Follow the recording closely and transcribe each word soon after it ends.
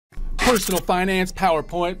Personal Finance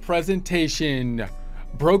PowerPoint presentation.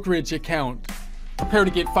 Brokerage account. Prepare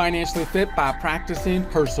to get financially fit by practicing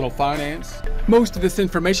personal finance. Most of this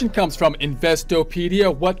information comes from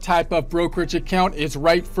Investopedia. What type of brokerage account is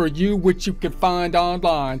right for you, which you can find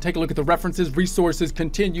online. Take a look at the references, resources,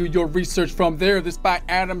 continue your research from there. This by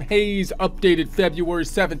Adam Hayes, updated February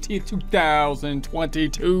 17th,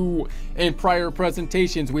 2022. In prior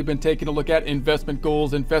presentations, we've been taking a look at investment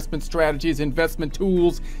goals, investment strategies, investment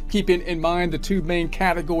tools, keeping in mind the two main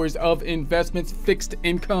categories of investments: fixed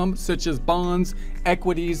income, such as bonds,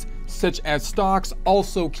 equities such as stocks,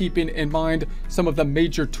 also keeping in mind some of the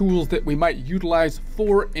major tools that we might utilize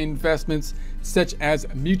for investments such as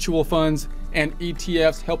mutual funds and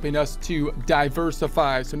ETFs, helping us to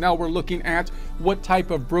diversify. So now we're looking at what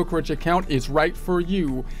type of brokerage account is right for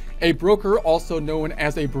you. A broker, also known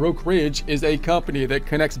as a brokerage, is a company that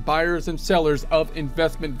connects buyers and sellers of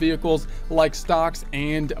investment vehicles like stocks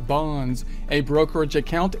and bonds. A brokerage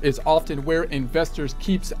account is often where investors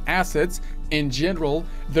keep assets. In general,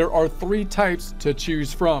 there are three types to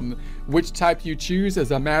choose from. Which type you choose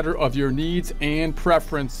is a matter of your needs and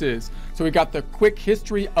preferences. So we got the quick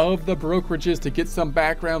history of the brokerages to get some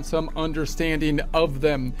background, some understanding of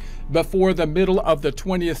them. Before the middle of the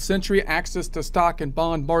 20th century, access to stock and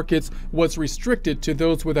bond markets was restricted to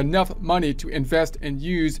those with enough money to invest and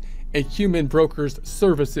use a human broker's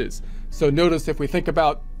services. So notice, if we think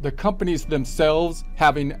about the companies themselves,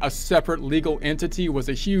 having a separate legal entity was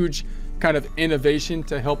a huge kind of innovation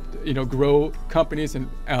to help grow companies and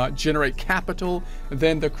generate capital.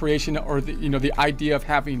 Then the creation, or the idea of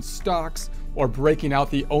having stocks or breaking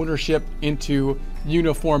out the ownership into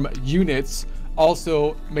uniform units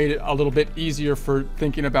also made it a little bit easier for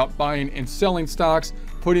thinking about buying and selling stocks.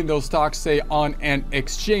 Putting those stocks, say, on an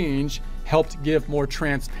exchange helped give more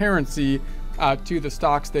transparency to the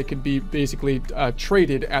stocks that could be basically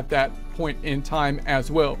traded at that point in time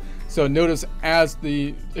as well. So notice, as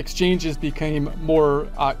the exchanges became more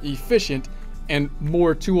efficient and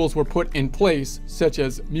more tools were put in place, such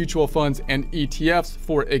as mutual funds and ETFs,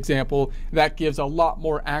 for example, that gives a lot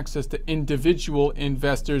more access to individual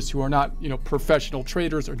investors who are not, professional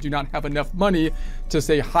traders or do not have enough money to,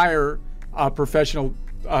 say, hire a professional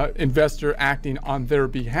investor acting on their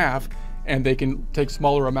behalf. And they can take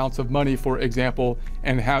smaller amounts of money, for example,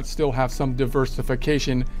 and still have some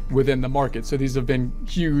diversification within the market. So these have been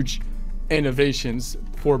huge innovations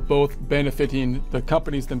for both benefiting the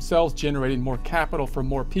companies themselves, generating more capital for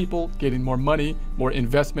more people, getting more money, more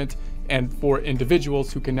investment, and for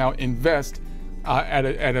individuals who can now invest at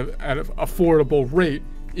an affordable rate,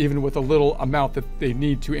 even with a little amount that they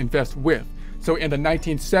need to invest with. So in the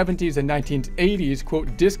 1970s and 1980s,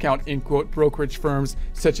 quote, discount, end quote, brokerage firms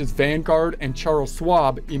such as Vanguard and Charles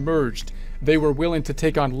Schwab emerged. They were willing to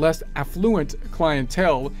take on less affluent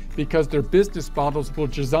clientele because their business models were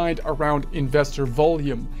designed around investor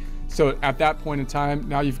volume. So at that point in time,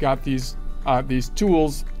 now you've got these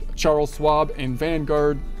tools, Charles Schwab and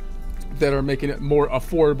Vanguard, that are making it more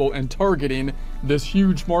affordable and targeting this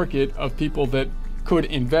huge market of people that could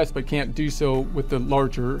invest but can't do so with the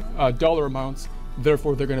larger dollar amounts.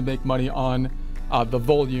 Therefore, they're going to make money on the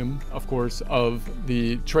volume, of course, of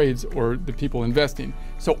the trades or the people investing.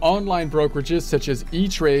 So online brokerages such as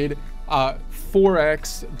E-Trade,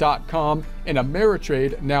 Forex.com, and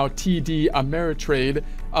Ameritrade, now TD Ameritrade,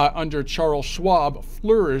 under Charles Schwab,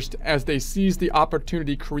 flourished as they seized the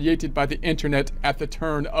opportunity created by the internet at the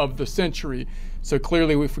turn of the century. So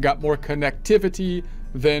clearly, if we got more connectivity,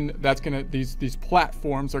 then that's gonna, these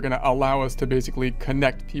platforms are gonna allow us to basically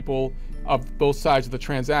connect people of both sides of the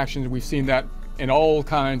transaction. We've seen that in all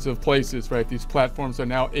kinds of places, right? These platforms are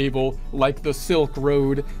now able, like the Silk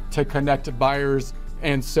Road, to connect buyers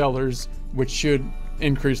and sellers, which should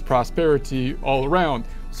increase prosperity all around.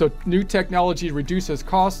 So new technology reduces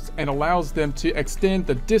costs and allows them to extend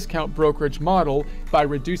the discount brokerage model by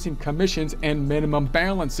reducing commissions and minimum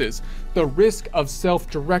balances. The risk of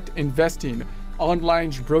self-direct investing. Online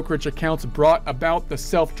brokerage accounts brought about the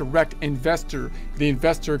self-direct investor. The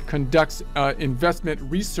investor conducts investment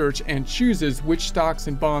research and chooses which stocks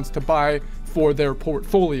and bonds to buy for their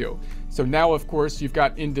portfolio. So now, of course, you've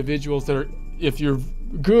got individuals that are, if you're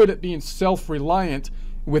good at being self-reliant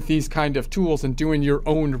with these kind of tools and doing your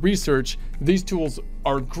own research, these tools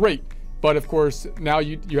are great. But of course, now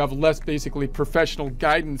you have less basically professional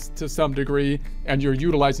guidance to some degree, and you're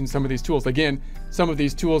utilizing some of these tools. Again, some of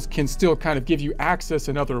these tools can still kind of give you access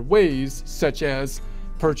in other ways, such as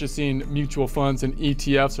purchasing mutual funds and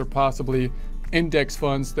ETFs, or possibly index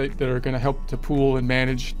funds that are going to help to pool and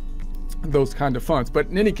manage those kind of funds. But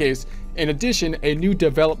in any case, in addition, a new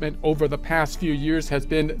development over the past few years has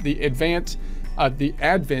been the advent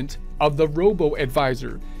of the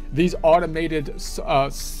robo-advisor. These automated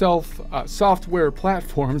software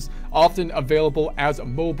platforms, often available as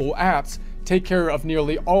mobile apps, take care of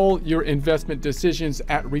nearly all your investment decisions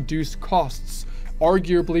at reduced costs.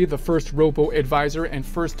 Arguably the first robo-advisor and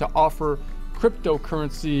first to offer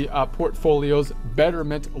cryptocurrency portfolios,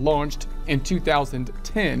 Betterment launched in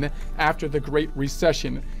 2010 after the Great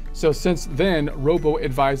Recession. So since then,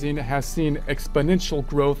 robo-advising has seen exponential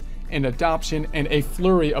growth in adoption and a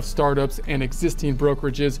flurry of startups and existing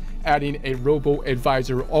brokerages adding a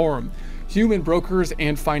robo-advisor arm. Human brokers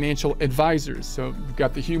and financial advisors. So you've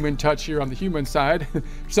got the human touch here on the human side.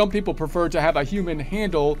 Some people prefer to have a human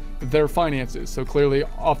handle their finances. So clearly,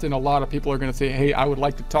 often a lot of people are going to say, hey, I would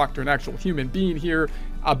like to talk to an actual human being here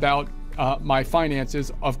about my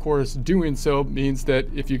finances. Of course, doing so means that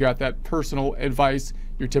if you got that personal advice,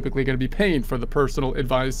 you're typically going to be paying for the personal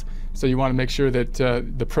advice. So you want to make sure that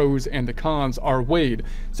the pros and the cons are weighed.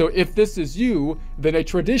 So if this is you, then a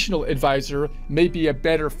traditional advisor may be a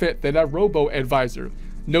better fit than a robo-advisor.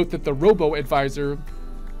 Note that the robo-advisor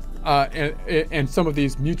and some of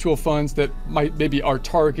these mutual funds that maybe are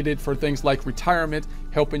targeted for things like retirement,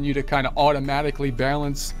 helping you to kind of automatically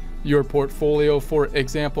balance your portfolio, for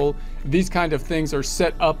example. These kind of things are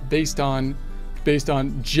set up based on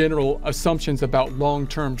general assumptions about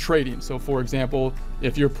long-term trading. So for example,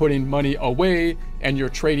 if you're putting money away and you're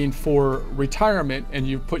trading for retirement and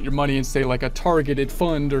you put your money in, say, like a targeted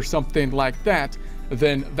fund or something like that,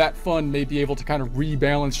 then that fund may be able to kind of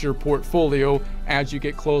rebalance your portfolio as you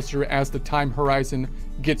get closer, as the time horizon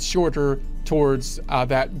gets shorter towards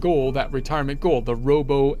that goal, that retirement goal. The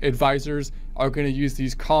robo-advisors are going to use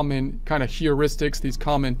these common kind of heuristics, these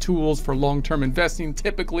common tools for long-term investing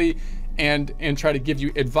typically, and try to give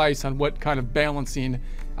you advice on what kind of balancing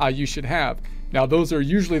you should have. Now, those are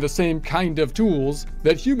usually the same kind of tools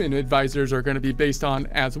that human advisors are going to be based on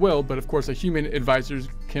as well, but of course a human advisor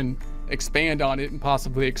can expand on it and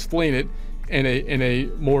possibly explain it in a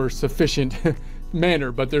more sufficient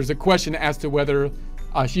manner. But there's a question as to whether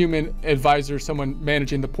a human advisor, someone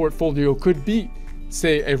managing the portfolio, could beat,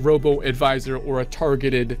 say, a robo-advisor or a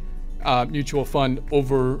targeted mutual fund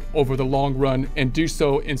over the long run, and do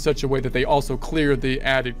so in such a way that they also clear the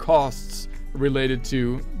added costs related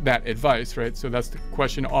to that advice, right? So that's the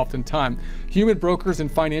question oftentimes. Human brokers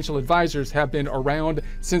and financial advisors have been around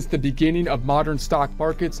since the beginning of modern stock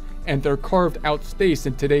markets, and they're carved out space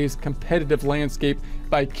in today's competitive landscape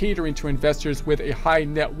by catering to investors with a high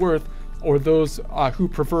net worth or those who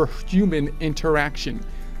prefer human interaction.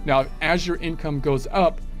 Now, as your income goes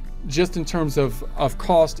up, just in terms of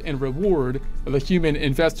cost and reward, the human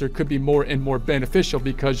investor could be more and more beneficial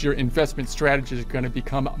because your investment strategies are going to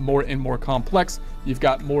become more and more complex. You've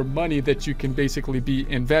got more money that you can basically be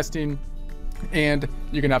investing, and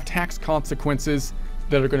you're going to have tax consequences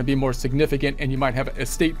that are going to be more significant, and you might have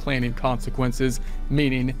estate planning consequences,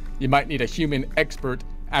 meaning you might need a human expert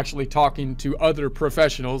actually talking to other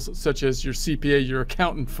professionals such as your CPA, your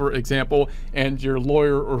accountant, for example, and your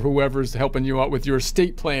lawyer or whoever's helping you out with your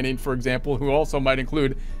estate planning, for example, who also might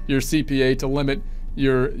include your CPA to limit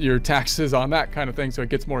your taxes on that kind of thing, so it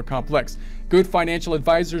gets more complex. Good financial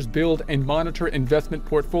advisors build and monitor investment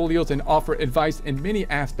portfolios and offer advice in many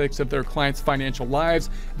aspects of their clients' financial lives.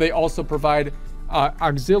 They also provide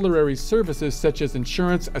auxiliary services such as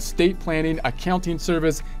insurance, estate planning, accounting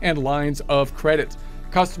service, and lines of credit.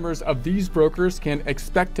 Customers of these brokers can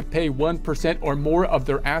expect to pay 1% or more of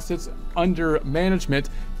their assets under management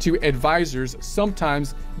to advisors.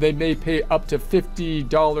 Sometimes they may pay up to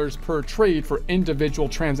 $50 per trade for individual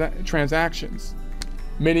transactions.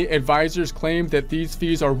 Many advisors claim that these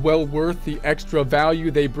fees are well worth the extra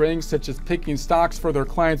value they bring, such as picking stocks for their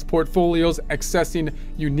clients' portfolios, accessing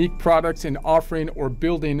unique products, and offering or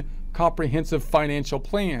building comprehensive financial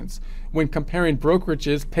plans. When comparing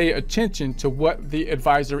brokerages, pay attention to what the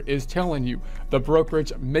advisor is telling you. The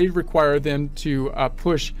brokerage may require them to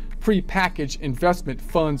push pre-packaged investment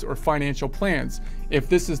funds or financial plans. If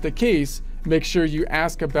this is the case, make sure you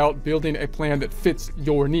ask about building a plan that fits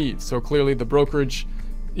your needs. So clearly the brokerage,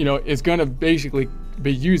 is going to basically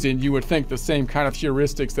be using, you would think, the same kind of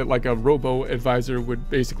heuristics that like a robo-advisor would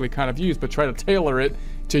basically kind of use, but try to tailor it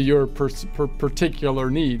to your particular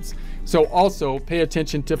needs. So also pay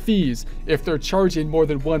attention to fees. If they're charging more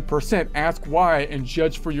than 1%, ask why and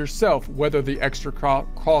judge for yourself whether the extra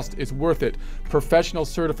cost is worth it. Professional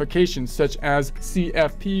certifications such as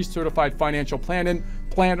CFP, Certified Financial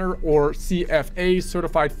Planner, or CFA,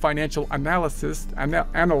 Certified Financial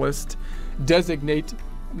Analyst,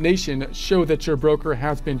 designation show that your broker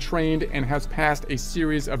has been trained and has passed a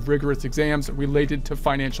series of rigorous exams related to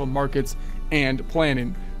financial markets and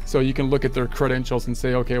planning. So you can look at their credentials and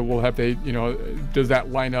say, okay, well, have they, does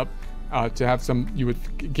that line up to have some, you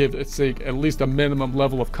would give, let's say, at least a minimum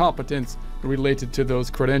level of competence related to those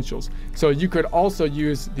credentials. So you could also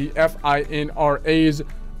use the FINRA's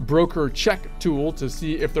broker check tool to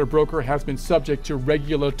see if their broker has been subject to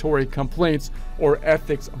regulatory complaints or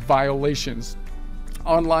ethics violations.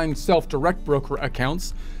 Online self-direct broker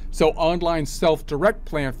accounts. So online self-direct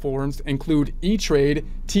platforms include E-Trade,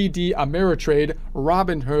 TD Ameritrade,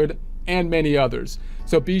 Robinhood, and many others.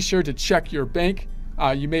 So be sure to check your bank.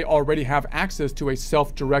 You may already have access to a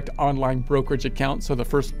self-direct online brokerage account. So the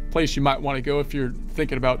first place you might want to go if you're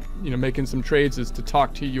thinking about making some trades is to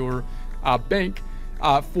talk to your bank.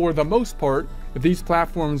 For the most part, these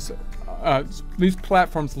platforms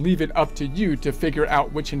leave it up to you to figure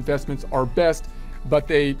out which investments are best, but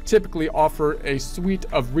they typically offer a suite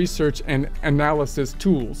of research and analysis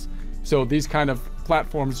tools. So these kind of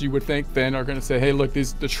platforms, you would think, then are going to say, hey, look,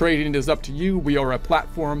 the trading is up to you. We are a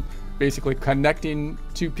platform basically connecting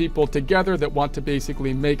two people together that want to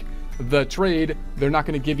basically make the trade. They're not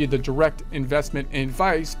going to give you the direct investment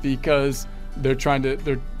advice because they're trying to,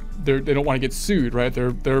 they don't want to get sued, right?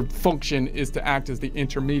 Their function is to act as the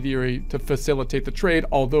intermediary to facilitate the trade,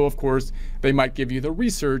 although of course they might give you the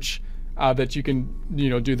research that you can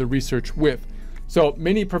do the research with. So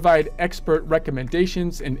many provide expert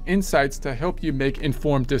recommendations and insights to help you make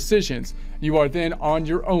informed decisions. You are then on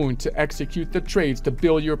your own to execute the trades to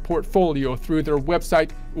build your portfolio through their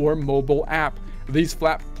website or mobile app. These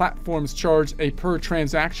platforms charge a per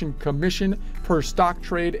transaction commission, per stock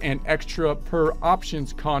trade, and extra per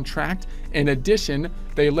options contract. In addition,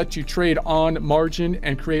 they let you trade on margin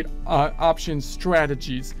and create option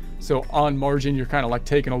strategies. So on margin, you're kind of like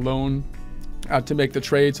taking a loan to make the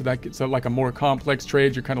trade, so that gets like a more complex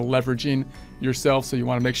trade. You're kind of leveraging yourself, so you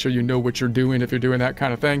want to make sure you know what you're doing if you're doing that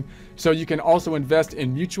kind of thing. So you can also invest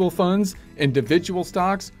in mutual funds, individual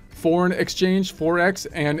stocks, foreign exchange, Forex,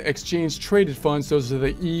 and exchange traded funds. Those are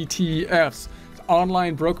the ETFs.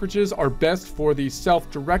 Online brokerages are best for the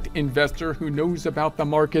self-direct investor who knows about the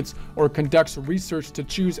markets or conducts research to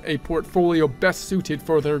choose a portfolio best suited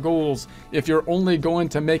for their goals. If you're only going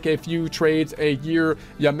to make a few trades a year,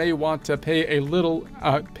 you may want to pay a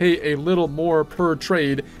little more per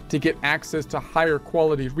trade to get access to higher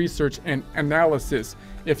quality research and analysis.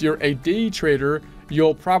 If you're a day trader,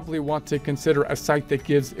 you'll probably want to consider a site that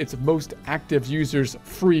gives its most active users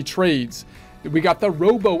free trades. We got the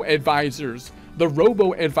robo-advisors. The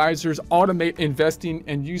robo-advisors automate investing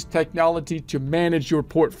and use technology to manage your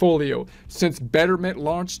portfolio. Since Betterment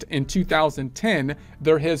launched in 2010,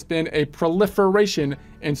 there has been a proliferation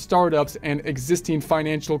in startups and existing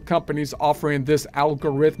financial companies offering this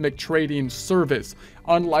algorithmic trading service.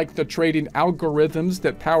 Unlike the trading algorithms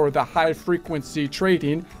that power the high-frequency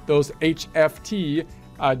trading, those HFT,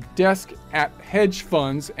 desk at hedge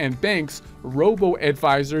funds and banks,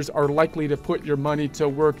 robo-advisors are likely to put your money to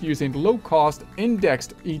work using low-cost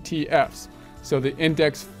indexed ETFs. So the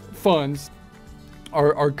index funds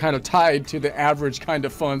are kind of tied to the average kind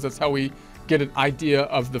of funds. That's how we get an idea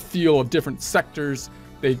of the feel of different sectors.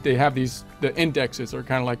 They have the indexes are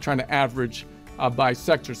kind of like trying to average by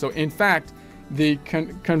sector. So in fact, the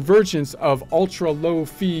convergence of ultra-low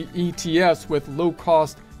fee ETFs with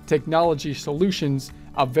low-cost technology solutions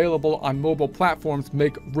available on mobile platforms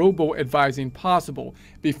make robo-advising possible.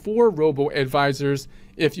 Before robo-advisors,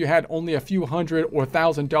 if you had only a few $100 or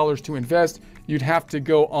 $1,000 to invest, you'd have to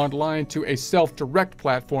go online to a self-direct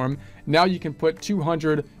platform. Now you can put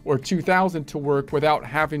 $200 or $2,000 to work without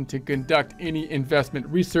having to conduct any investment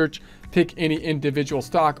research, pick any individual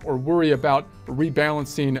stock, or worry about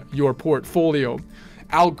rebalancing your portfolio.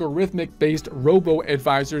 Algorithmic-based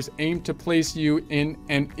robo-advisors aim to place you in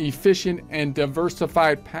an efficient and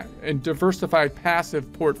diversified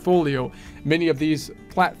passive portfolio. Many of these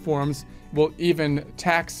platforms will even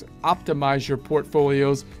tax optimize your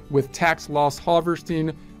portfolios with tax loss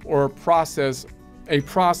harvesting, or a process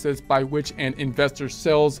by which an investor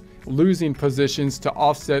sells losing positions to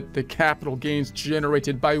offset the capital gains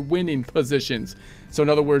generated by winning positions. So in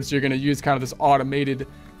other words, you're going to use kind of this automated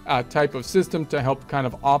type of system to help kind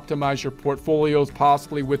of optimize your portfolios,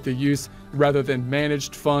 possibly with the use rather than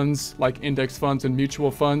managed funds like index funds and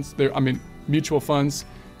mutual funds. Mutual funds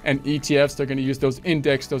and ETFs, they're going to use those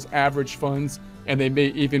average funds, and they may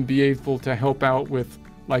even be able to help out with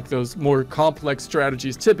like those more complex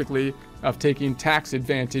strategies, typically of taking tax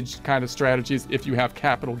advantage kind of strategies. If you have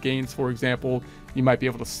capital gains, for example, you might be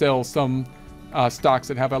able to sell some stocks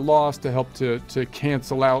that have a loss to help to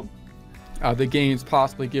cancel out the gains,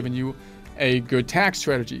 possibly giving you a good tax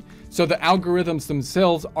strategy. So the algorithms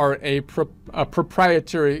themselves are a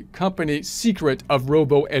proprietary company secret of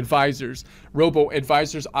robo-advisors.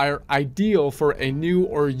 Robo-advisors are ideal for a new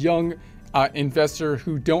or young investor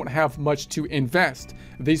who don't have much to invest.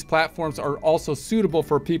 These platforms are also suitable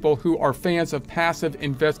for people who are fans of passive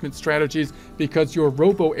investment strategies because your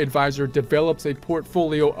robo-advisor develops a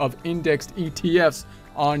portfolio of indexed ETFs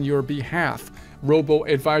on your behalf.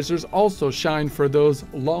 Robo-advisors also shine for those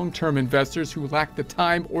long-term investors who lack the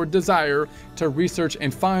time or desire to research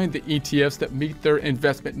and find the ETFs that meet their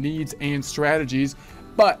investment needs and strategies.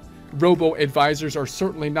 But robo-advisors are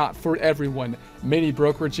certainly not for everyone. Many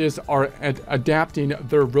brokerages are adapting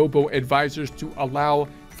their robo-advisors to allow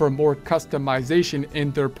for more customization in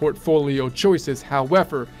their portfolio choices.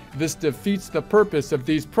 However, this defeats the purpose of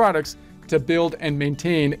these products to build and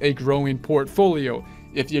maintain a growing portfolio.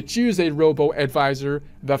 If you choose a robo-advisor,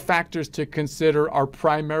 the factors to consider are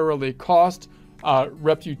primarily cost,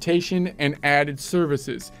 reputation, and added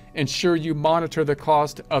services. Ensure you monitor the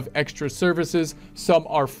cost of extra services. Some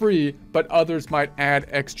are free, but others might add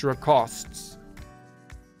extra costs.